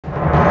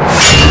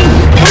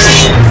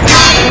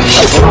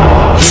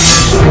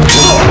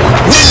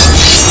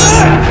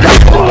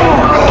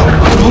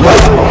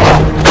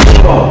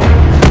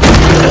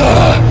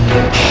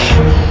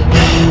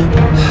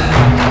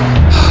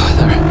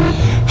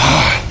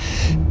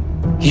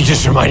You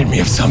just reminded me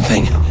of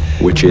something.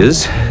 Which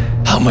is?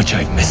 How much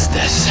I've missed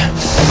this.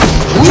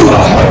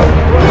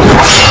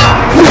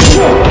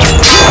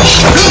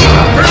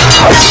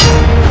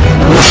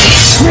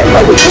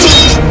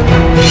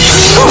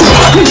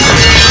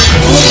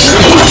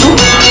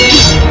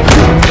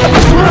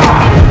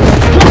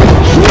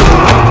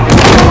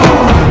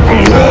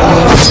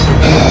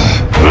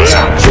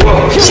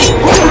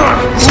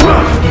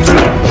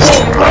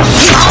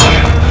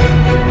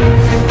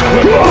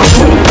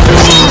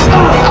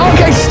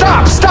 Okay,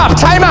 stop,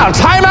 time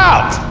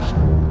out!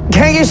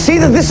 Can't you see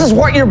that this is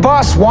what your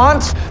boss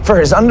wants? For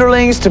his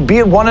underlings to be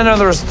at one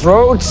another's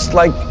throats?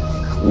 Like,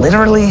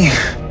 literally?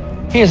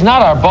 He is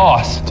not our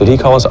boss. Did he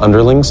call us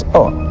underlings?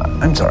 Oh,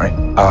 I'm sorry.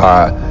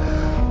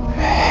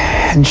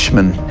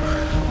 Henchmen.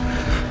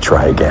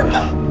 Try again.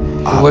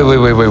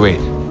 Wait.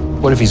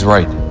 What if he's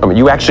right? I mean,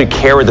 you actually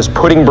care what this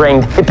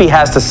pudding-brained hippie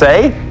has to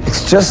say?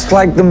 It's just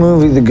like the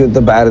movie The Good,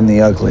 the Bad, and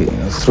the Ugly. You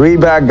know, 3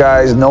 bad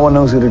guys, no one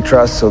knows who to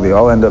trust, so they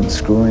all end up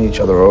screwing each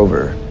other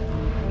over.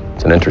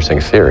 It's an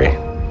interesting theory.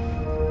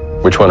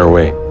 Which one are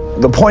we?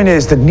 The point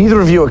is that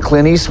neither of you are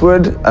Clint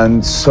Eastwood,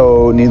 and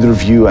so neither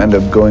of you end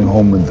up going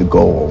home with the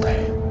gold.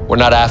 We're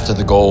not after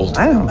the gold.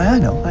 I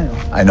know.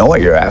 I know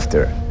what you're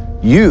after.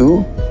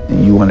 You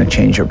want to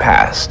change your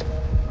past.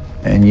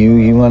 And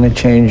you want to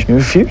change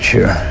your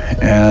future.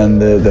 And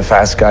the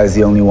fast guy's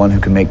the only one who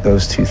can make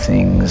those two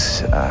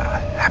things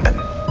happen.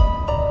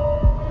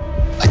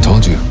 I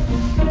told you,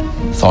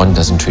 Thawne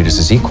doesn't treat us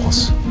as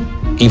equals.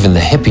 Even the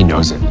hippie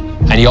knows it.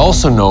 And he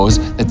also knows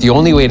that the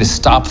only way to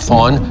stop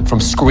Thawne from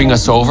screwing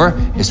us over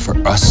is for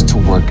us to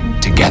work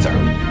together.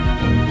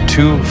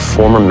 2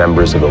 former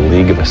members of a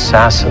League of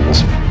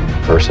Assassins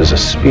versus a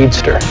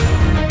speedster.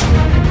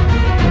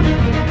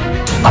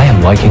 I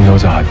am liking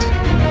those odds.